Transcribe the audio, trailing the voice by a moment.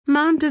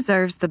Mom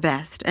deserves the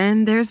best,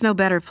 and there's no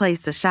better place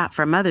to shop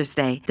for Mother's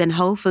Day than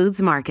Whole Foods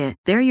Market.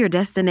 They're your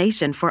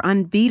destination for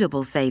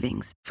unbeatable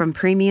savings, from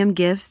premium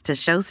gifts to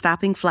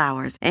show-stopping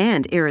flowers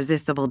and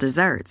irresistible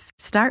desserts.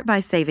 Start by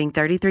saving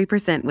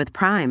 33% with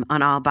Prime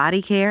on all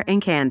body care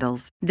and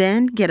candles.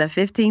 Then get a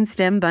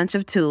 15-stem bunch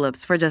of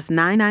tulips for just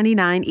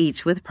 $9.99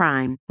 each with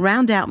Prime.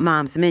 Round out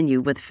Mom's menu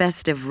with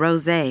festive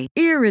rosé,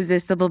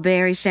 irresistible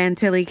berry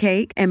chantilly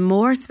cake, and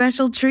more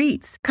special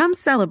treats. Come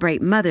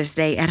celebrate Mother's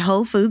Day at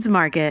Whole Foods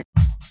Market.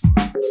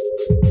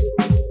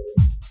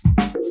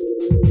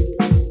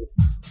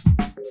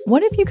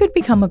 What if you could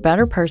become a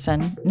better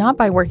person, not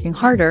by working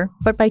harder,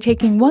 but by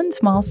taking one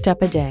small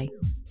step a day?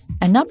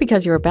 And not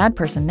because you're a bad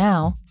person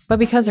now, but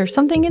because there's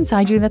something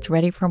inside you that's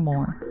ready for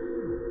more.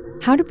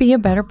 How to Be a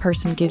Better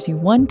Person gives you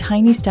one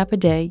tiny step a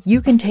day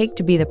you can take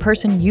to be the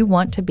person you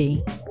want to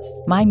be.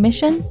 My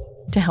mission?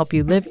 To help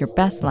you live your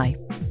best life.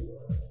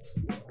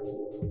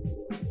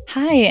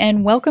 Hi,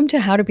 and welcome to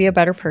How to Be a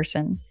Better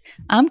Person.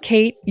 I'm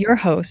Kate, your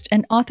host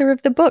and author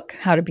of the book,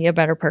 How to Be a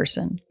Better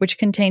Person, which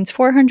contains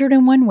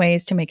 401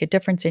 ways to make a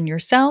difference in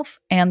yourself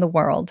and the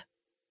world.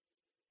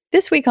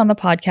 This week on the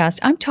podcast,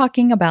 I'm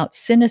talking about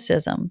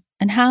cynicism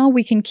and how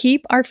we can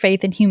keep our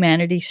faith in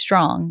humanity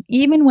strong,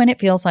 even when it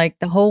feels like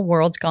the whole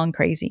world's gone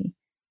crazy.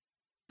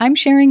 I'm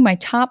sharing my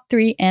top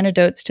 3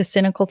 antidotes to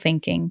cynical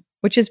thinking,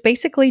 which is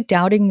basically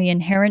doubting the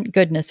inherent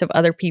goodness of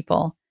other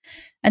people,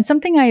 and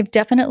something I have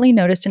definitely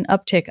noticed an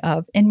uptick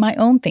of in my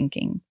own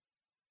thinking.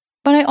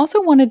 But I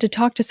also wanted to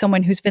talk to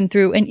someone who's been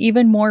through an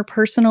even more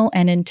personal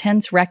and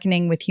intense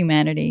reckoning with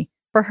humanity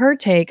for her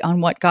take on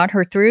what got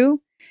her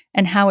through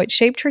and how it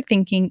shaped her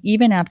thinking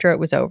even after it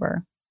was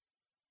over.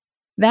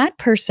 That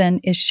person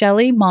is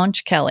Shelley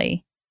Monch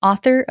Kelly,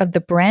 author of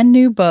the brand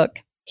new book,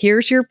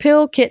 Here's Your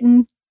Pill,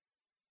 Kitten.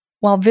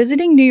 While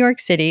visiting New York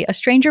City, a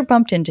stranger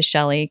bumped into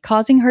Shelley,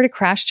 causing her to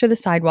crash to the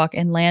sidewalk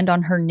and land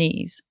on her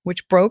knees,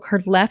 which broke her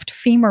left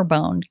femur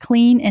bone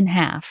clean in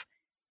half.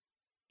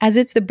 As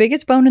it's the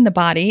biggest bone in the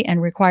body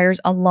and requires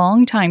a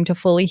long time to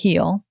fully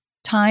heal,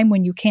 time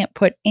when you can't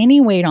put any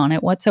weight on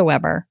it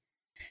whatsoever,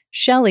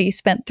 Shelley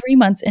spent 3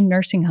 months in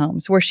nursing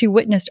homes where she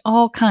witnessed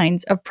all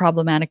kinds of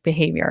problematic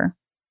behavior.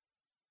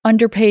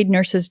 Underpaid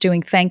nurses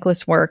doing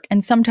thankless work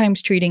and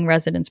sometimes treating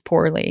residents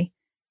poorly.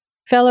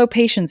 Fellow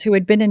patients who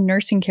had been in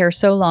nursing care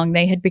so long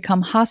they had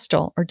become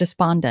hostile or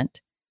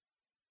despondent.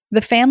 The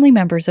family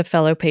members of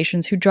fellow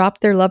patients who dropped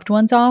their loved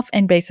ones off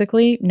and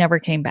basically never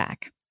came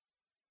back.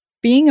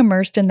 Being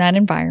immersed in that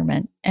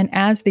environment, and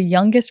as the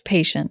youngest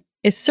patient,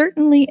 is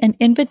certainly an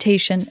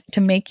invitation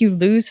to make you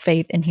lose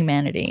faith in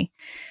humanity.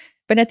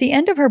 But at the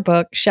end of her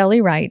book,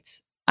 Shelley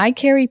writes, I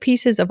carry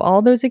pieces of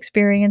all those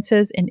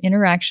experiences and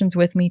interactions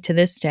with me to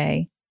this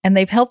day, and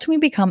they've helped me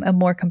become a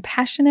more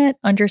compassionate,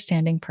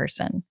 understanding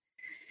person.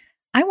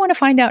 I want to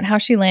find out how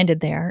she landed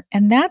there,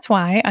 and that's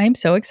why I'm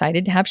so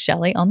excited to have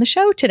Shelley on the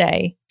show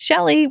today.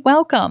 Shelley,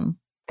 welcome.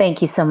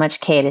 Thank you so much,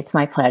 Kate. It's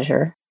my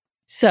pleasure.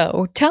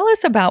 So tell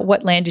us about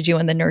what landed you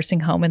in the nursing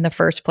home in the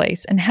first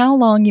place and how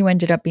long you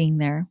ended up being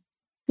there.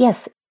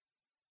 Yes,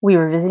 we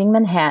were visiting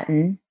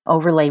Manhattan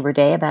over Labor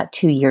Day about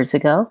 2 years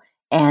ago,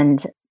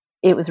 and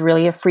it was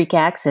really a freak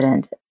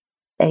accident.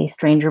 A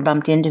stranger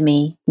bumped into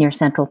me near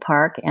Central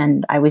Park,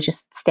 and I was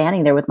just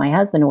standing there with my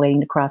husband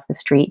waiting to cross the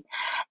street,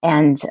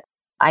 and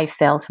I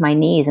fell to my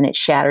knees and it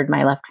shattered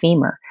my left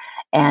femur.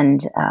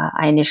 And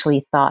I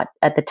initially thought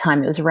at the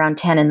time, it was around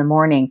 10 in the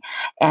morning,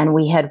 and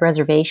we had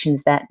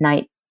reservations that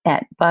night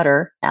at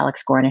Butter,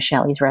 Alex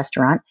Guarnaschelli's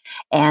restaurant,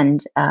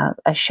 and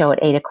a show at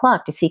 8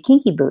 o'clock to see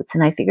Kinky Boots.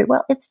 And I figured,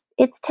 well,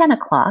 it's 10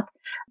 o'clock.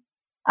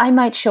 I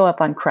might show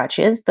up on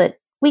crutches, but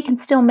we can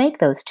still make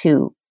those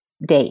 2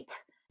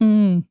 dates.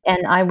 And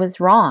I was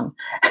wrong,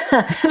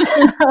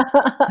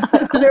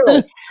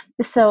 clearly.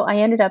 So I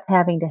ended up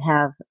having to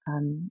have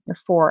a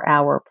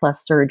 4-hour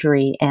plus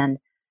surgery and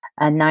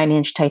a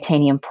 9-inch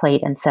titanium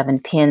plate and 7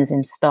 pins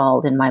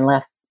installed in my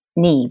left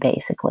knee,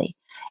 basically.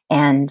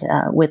 And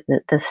with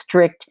the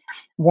strict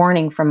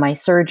warning from my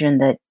surgeon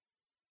that,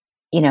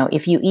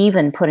 if you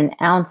even put an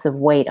ounce of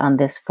weight on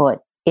this foot,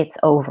 it's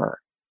over.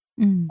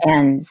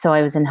 And so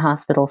I was in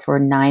hospital for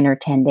 9 or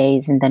 10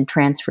 days and then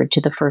transferred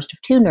to the first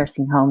of 2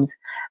 nursing homes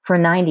for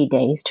 90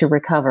 days to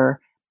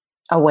recover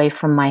away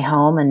from my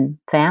home and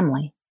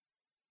family.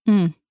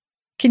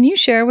 Can you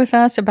share with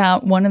us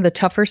about one of the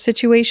tougher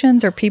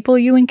situations or people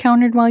you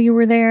encountered while you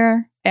were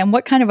there and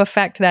what kind of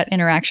effect that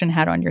interaction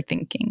had on your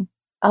thinking?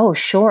 Oh,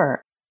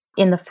 sure.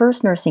 In the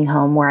first nursing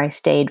home where I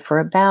stayed for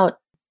about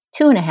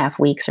 2.5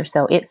 weeks or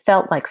so, it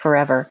felt like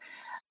forever.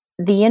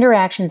 The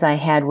interactions I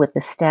had with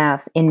the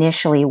staff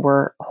initially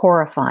were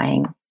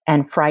horrifying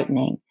and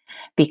frightening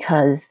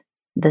because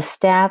the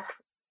staff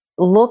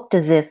looked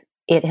as if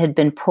it had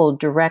been pulled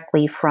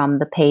directly from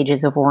the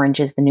pages of Orange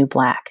is the New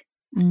Black.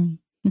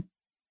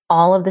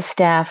 All of the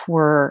staff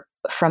were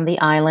from the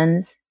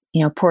islands,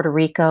 Puerto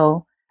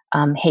Rico,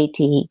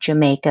 Haiti,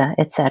 Jamaica,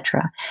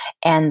 etc.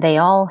 And they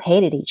all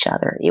hated each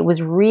other. It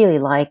was really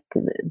like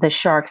the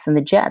Sharks and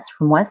the Jets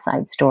from West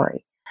Side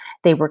Story.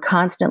 They were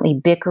constantly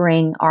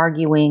bickering,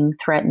 arguing,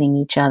 threatening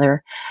each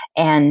other.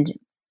 And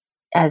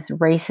as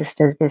racist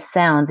as this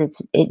sounds,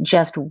 it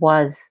just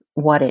was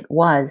what it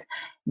was.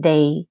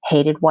 They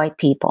hated white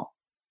people,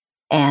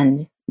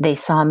 and they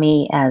saw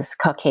me as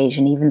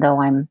Caucasian, even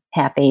though I'm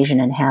half Asian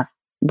and half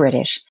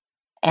British.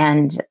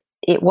 And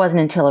it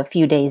wasn't until a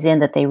few days in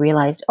that they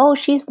realized, oh,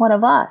 she's one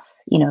of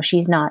us.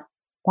 She's not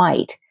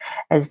white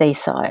as they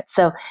saw it.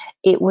 So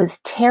it was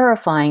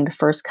terrifying the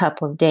first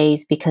couple of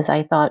days because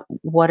I thought,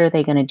 what are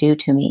they going to do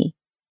to me?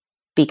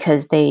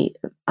 Because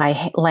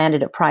I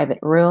landed a private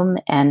room,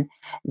 and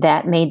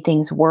that made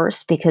things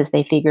worse because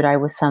they figured I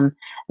was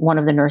one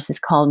of the nurses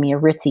called me a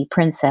ritzy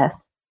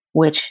princess,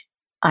 which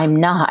I'm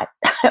not.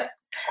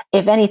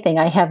 If anything,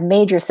 I have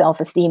major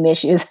self-esteem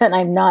issues and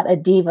I'm not a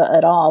diva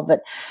at all.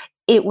 But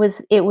it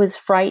was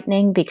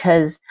frightening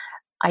because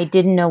I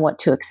didn't know what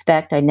to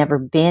expect. I'd never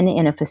been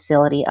in a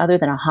facility other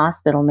than a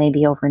hospital,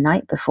 maybe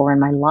overnight before in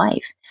my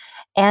life.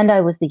 And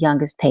I was the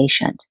youngest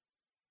patient,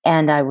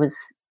 and I was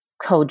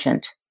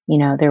cogent.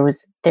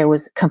 There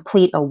was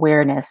complete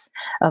awareness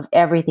of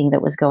everything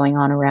that was going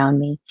on around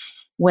me,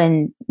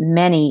 when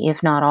many,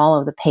 if not all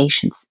of the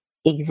patients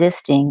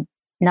existing,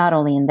 not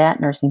only in that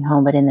nursing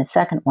home, but in the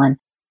second one,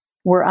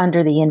 were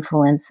under the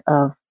influence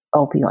of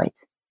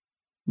opioids.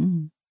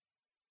 Mm.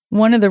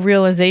 One of the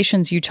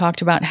realizations you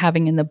talked about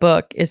having in the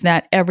book is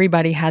that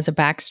everybody has a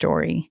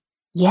backstory.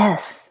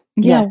 Yes.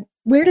 Yeah. Yes.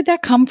 Where did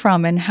that come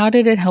from, and how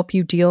did it help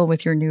you deal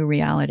with your new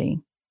reality?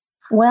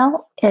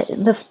 Well,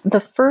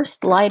 the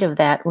first light of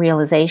that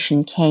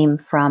realization came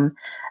from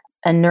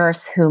a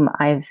nurse whom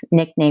I've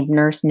nicknamed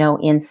Nurse No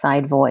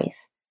Inside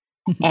Voice.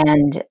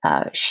 And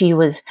she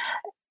was,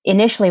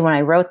 initially when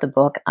I wrote the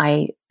book,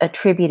 I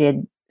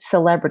attributed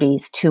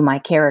celebrities to my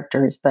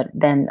characters, but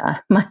then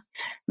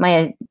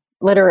my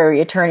literary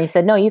attorney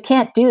said, no, you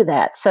can't do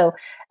that. So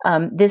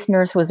this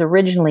nurse was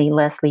originally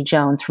Leslie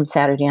Jones from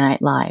Saturday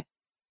Night Live.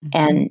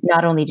 And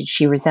not only did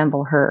she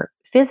resemble her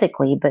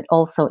physically, but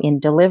also in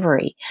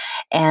delivery.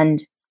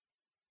 And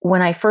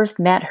when I first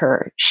met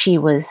her, she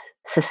was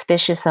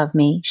suspicious of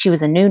me. She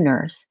was a new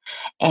nurse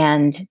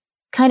and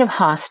kind of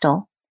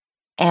hostile.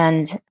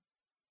 And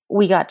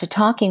we got to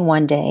talking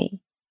one day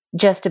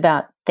just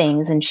about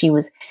things. And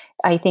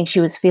I think she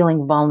was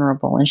feeling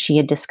vulnerable, and she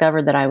had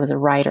discovered that I was a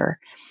writer.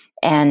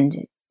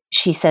 And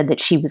she said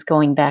that she was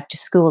going back to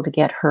school to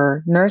get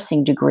her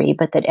nursing degree,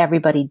 but that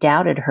everybody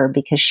doubted her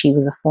because she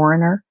was a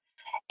foreigner,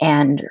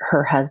 and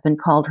her husband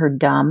called her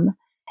dumb.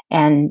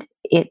 And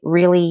it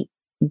really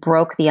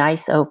broke the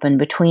ice open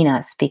between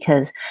us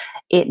because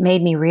it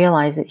made me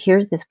realize that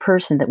here's this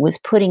person that was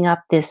putting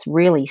up this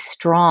really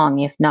strong,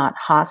 if not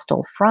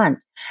hostile front,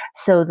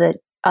 so that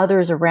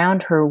others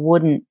around her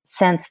wouldn't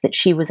sense that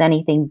she was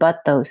anything but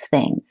those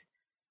things,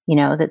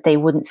 that they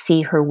wouldn't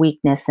see her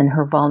weakness and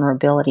her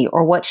vulnerability,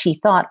 or what she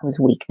thought was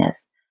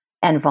weakness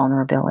and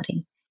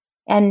vulnerability.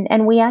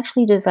 And we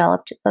actually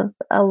developed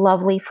a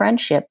lovely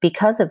friendship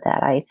because of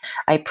that.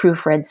 I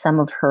proofread some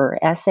of her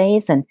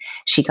essays, and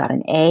she got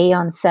an A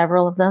on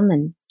several of them,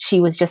 and she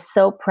was just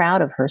so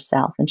proud of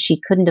herself. And she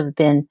couldn't have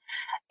been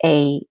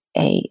a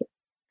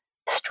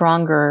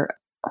stronger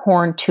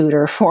horn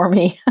tutor for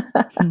me.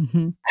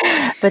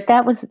 But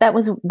that was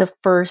the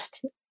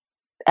first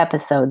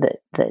episode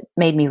that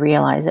made me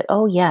realize that,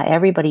 oh yeah,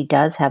 everybody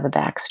does have a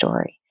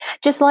backstory,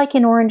 just like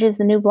in Orange is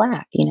the New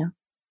Black.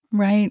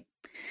 Right.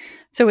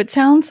 So it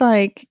sounds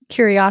like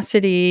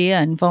curiosity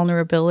and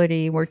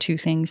vulnerability were two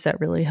things that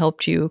really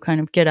helped you kind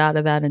of get out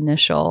of that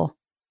initial,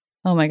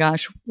 oh my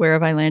gosh, where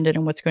have I landed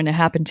and what's going to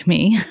happen to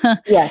me?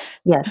 Yes,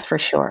 for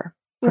sure.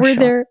 Were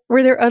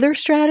there other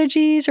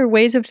strategies or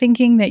ways of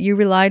thinking that you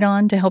relied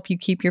on to help you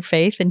keep your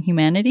faith in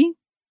humanity?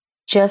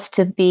 Just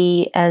to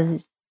be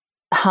as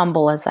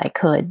humble as I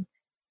could,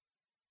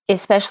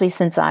 especially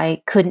since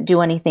I couldn't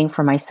do anything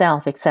for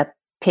myself except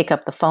pick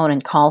up the phone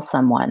and call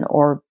someone,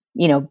 or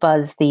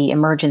buzz the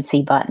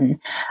emergency button.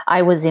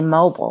 I was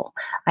immobile.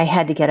 I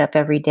had to get up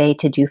every day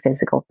to do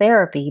physical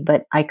therapy,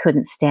 but I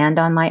couldn't stand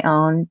on my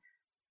own.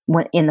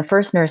 When in the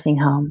first nursing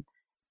home,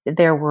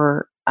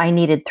 I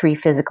needed 3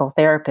 physical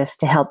therapists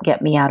to help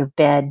get me out of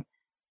bed,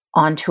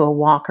 onto a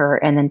walker,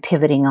 and then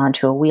pivoting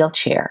onto a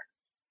wheelchair.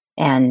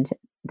 And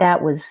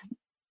that was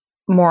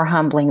more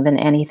humbling than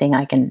anything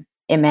I can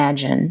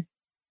imagine.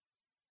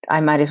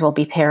 I might as well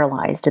be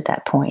paralyzed at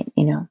that point.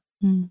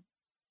 Mm.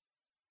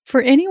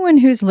 For anyone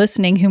who's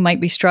listening who might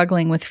be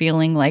struggling with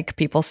feeling like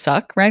people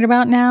suck right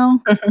about now,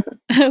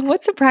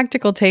 what's a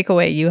practical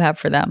takeaway you have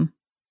for them?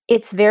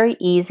 It's very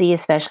easy,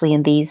 especially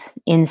in these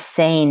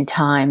insane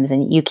times,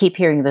 and you keep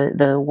hearing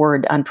the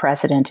word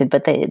unprecedented,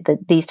 but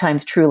these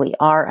times truly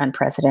are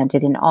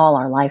unprecedented in all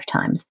our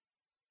lifetimes.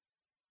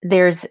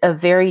 There's a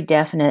very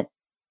definite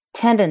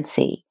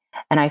tendency,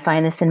 and I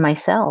find this in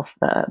myself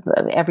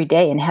every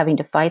day, and having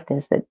to fight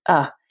this,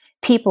 that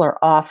people are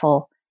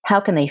awful. How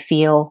can they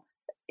feel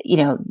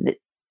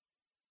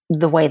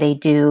the way they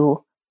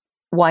do?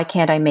 Why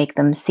can't I make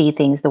them see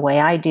things the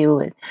way I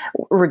do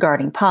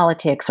regarding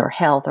politics or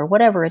health or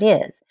whatever it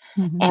is?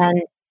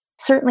 And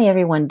certainly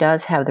everyone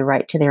does have the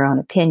right to their own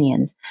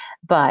opinions,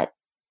 but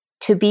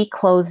to be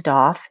closed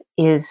off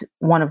is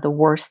one of the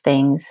worst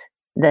things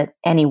that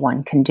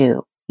anyone can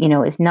do.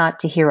 is not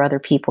to hear other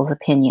people's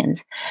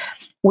opinions,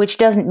 which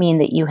doesn't mean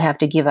that you have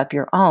to give up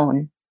your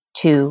own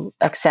to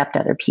accept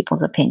other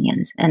people's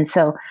opinions. And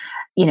so,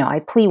 I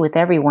plea with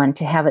everyone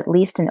to have at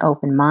least an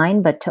open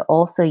mind, but to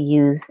also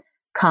use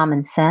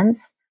common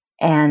sense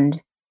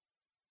and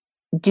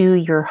do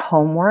your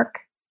homework.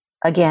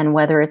 Again,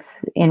 whether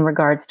it's in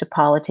regards to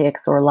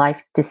politics or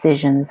life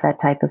decisions, that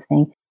type of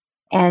thing.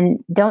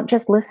 And don't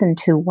just listen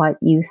to what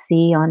you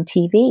see on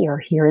TV or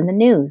hear in the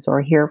news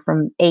or hear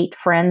from 8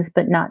 friends,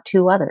 but not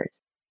 2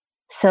 others.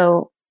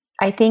 So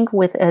I think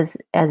with as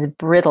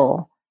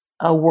brittle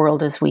a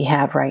world as we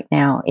have right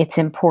now, it's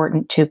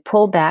important to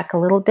pull back a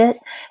little bit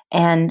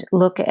and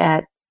look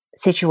at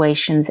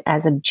situations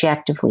as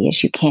objectively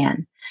as you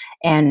can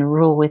and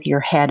rule with your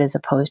head as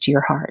opposed to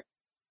your heart.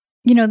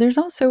 There's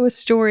also a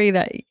story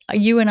that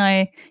you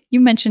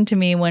mentioned to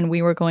me when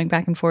we were going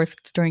back and forth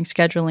during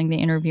scheduling the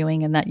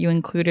interviewing, and that you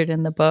included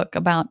in the book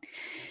about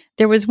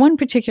there was one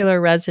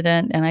particular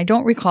resident, and I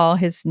don't recall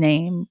his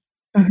name,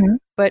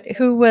 but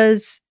who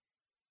was,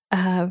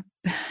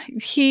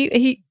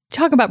 he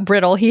talk about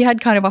brittle. He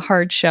had kind of a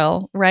hard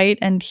shell, right?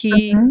 And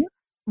he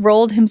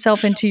rolled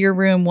himself into your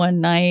room one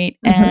night.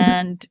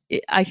 And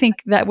I think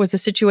that was a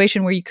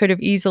situation where you could have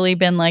easily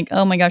been like,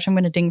 oh my gosh, I'm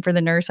going to ding for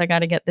the nurse. I got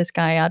to get this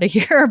guy out of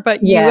here.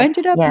 But you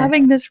ended up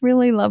having this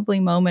really lovely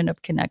moment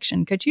of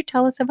connection. Could you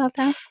tell us about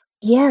that?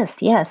 Yes.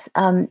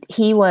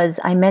 He was,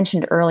 I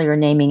mentioned earlier,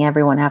 naming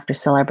everyone after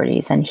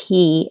celebrities, and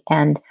he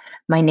and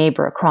my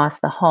neighbor across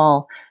the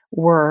hall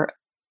were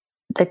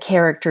the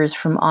characters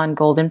from On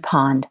Golden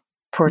Pond,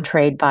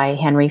 portrayed by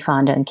Henry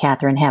Fonda and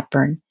Katharine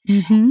Hepburn.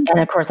 And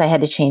of course, I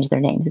had to change their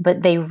names,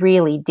 but they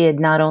really did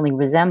not only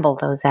resemble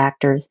those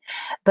actors,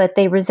 but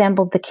they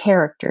resembled the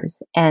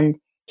characters. And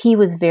he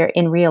was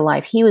in real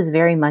life, he was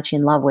very much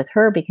in love with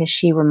her because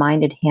she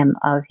reminded him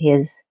of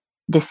his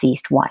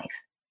deceased wife.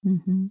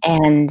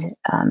 And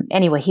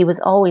anyway, he was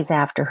always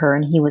after her,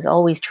 and he was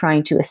always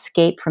trying to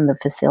escape from the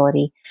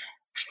facility.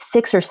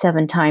 6 or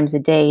 7 times a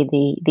day,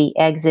 the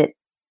exit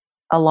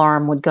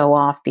alarm would go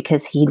off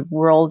because he'd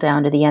roll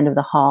down to the end of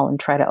the hall and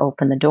try to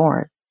open the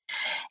doors.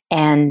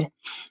 And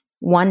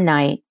one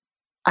night,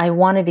 I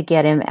wanted to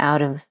get him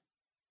out of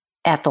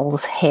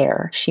Ethel's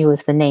hair. She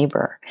was the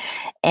neighbor.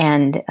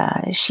 And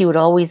she would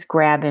always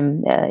grab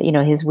him,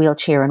 his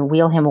wheelchair, and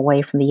wheel him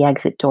away from the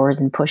exit doors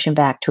and push him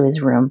back to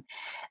his room.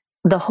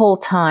 The whole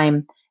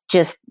time,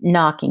 just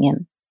knocking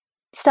him.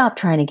 Stop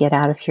trying to get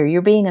out of here.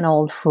 You're being an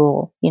old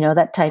fool,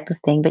 that type of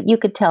thing. But you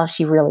could tell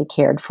she really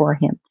cared for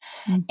him.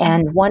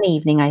 And one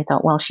evening I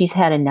thought, well, she's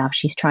had enough.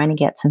 She's trying to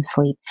get some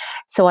sleep.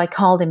 So I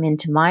called him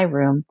into my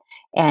room,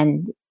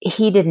 and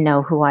he didn't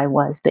know who I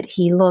was, but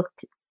he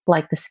looked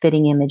like the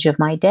spitting image of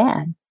my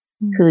dad,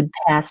 who'd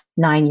passed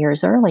 9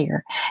 years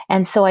earlier.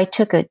 And so I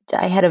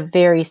had a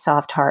very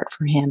soft heart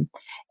for him,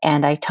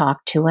 and I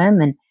talked to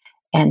him,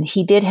 and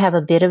he did have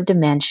a bit of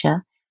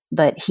dementia,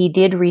 but he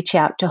did reach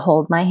out to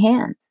hold my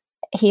hands.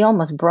 He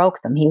almost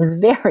broke them. He was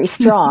very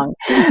strong.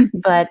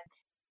 But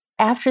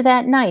after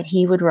that night,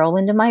 he would roll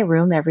into my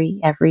room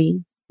every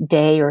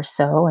day or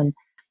so and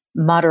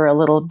mutter a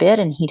little bit,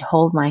 and he'd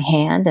hold my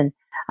hand, and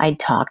I'd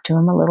talk to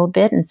him a little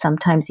bit, and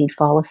sometimes he'd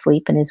fall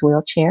asleep in his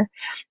wheelchair.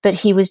 But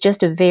he was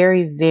just a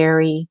very,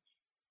 very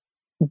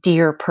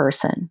dear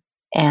person.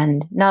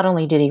 And not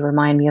only did he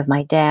remind me of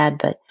my dad,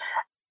 but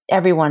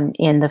everyone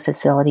in the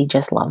facility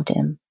just loved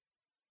him.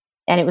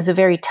 And it was a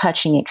very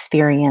touching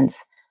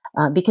experience.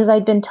 Because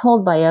I'd been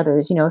told by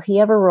others, if he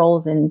ever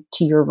rolls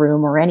into your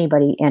room or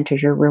anybody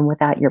enters your room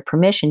without your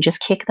permission, just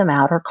kick them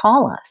out or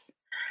call us,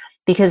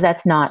 because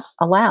that's not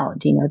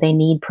allowed. They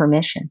need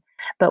permission.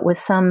 But with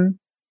some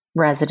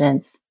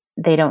residents,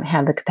 they don't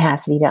have the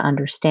capacity to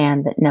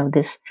understand that, no,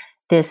 this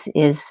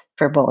is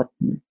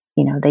verboten.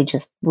 They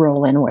just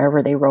roll in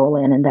wherever they roll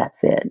in, and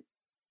that's it.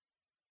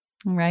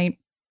 Right.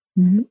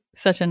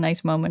 Such a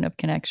nice moment of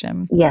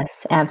connection.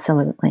 Yes,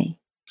 absolutely.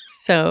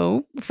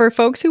 So for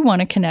folks who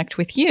want to connect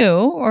with you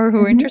or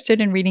who are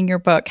interested in reading your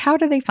book, how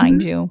do they find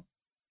you?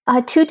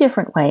 2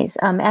 different ways.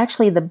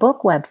 Actually, the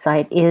book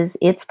website is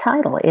its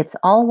title. It's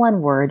all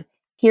one word,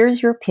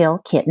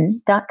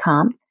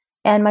 here'syourpillkitten.com.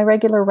 And my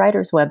regular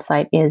writer's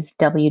website is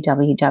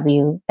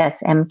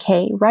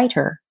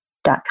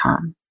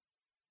www.smkwriter.com.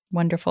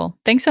 Wonderful.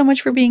 Thanks so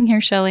much for being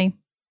here, Shelley.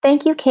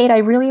 Thank you, Kate. I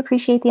really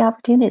appreciate the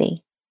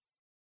opportunity.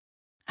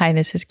 Hi,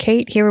 this is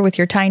Kate here with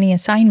your tiny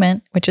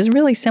assignment, which is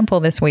really simple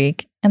this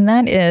week. And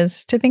that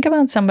is to think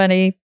about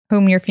somebody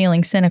whom you're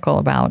feeling cynical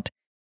about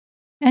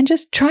and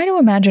just try to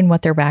imagine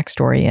what their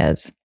backstory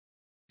is.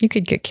 You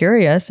could get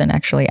curious and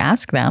actually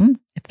ask them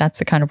if that's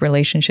the kind of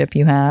relationship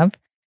you have,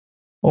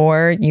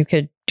 or you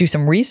could do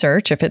some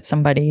research if it's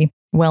somebody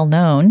well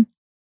known,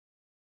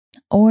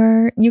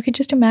 or you could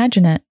just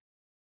imagine it.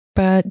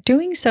 But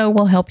doing so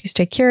will help you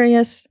stay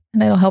curious,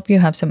 and it'll help you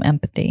have some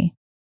empathy.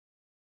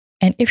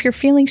 And if you're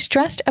feeling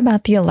stressed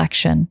about the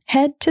election,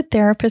 head to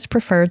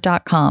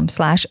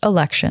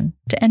therapistpreferred.com/election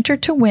to enter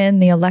to win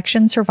the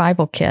Election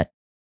Survival Kit,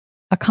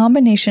 a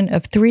combination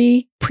of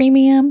 3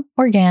 premium,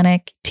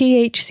 organic,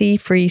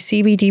 THC-free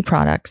CBD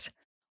products,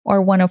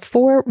 or one of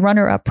 4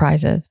 runner-up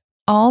prizes,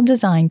 all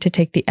designed to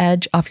take the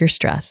edge off your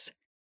stress.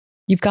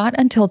 You've got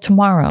until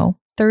tomorrow,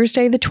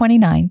 Thursday the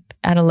 29th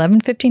at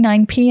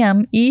 11:59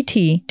 p.m. ET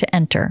to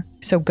enter,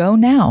 so go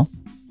now.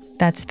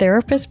 That's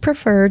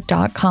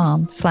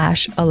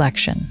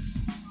therapistpreferred.com/election.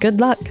 Good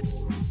luck.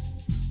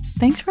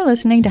 Thanks for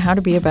listening to How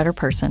to Be a Better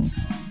Person.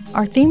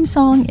 Our theme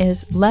song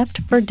is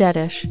Left for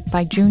Deadish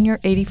by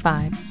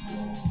Junior85.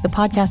 The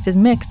podcast is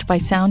mixed by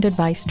Sound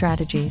Advice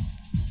Strategies.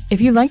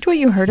 If you liked what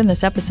you heard in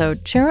this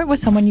episode, share it with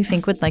someone you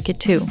think would like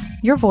it too.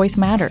 Your voice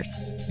matters.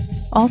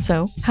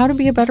 Also, How to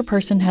Be a Better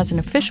Person has an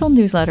official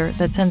newsletter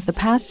that sends the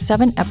past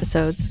 7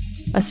 episodes,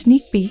 a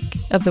sneak peek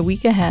of the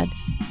week ahead,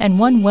 and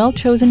one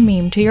well-chosen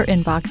meme to your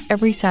inbox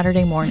every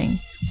Saturday morning.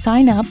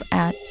 Sign up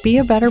at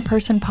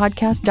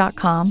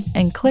beabetterpersonpodcast.com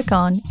and click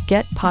on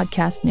Get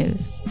Podcast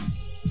News.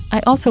 I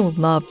also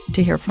love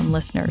to hear from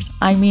listeners.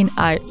 I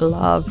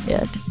love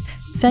it.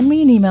 Send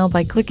me an email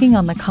by clicking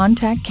on the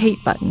Contact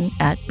Kate button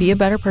at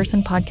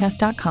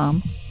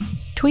beabetterpersonpodcast.com,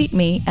 tweet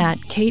me at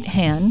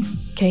KateHan,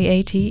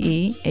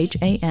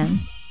 KateHan,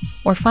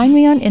 or find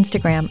me on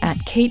Instagram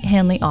at Kate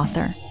Hanley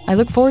Author. I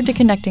look forward to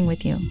connecting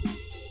with you.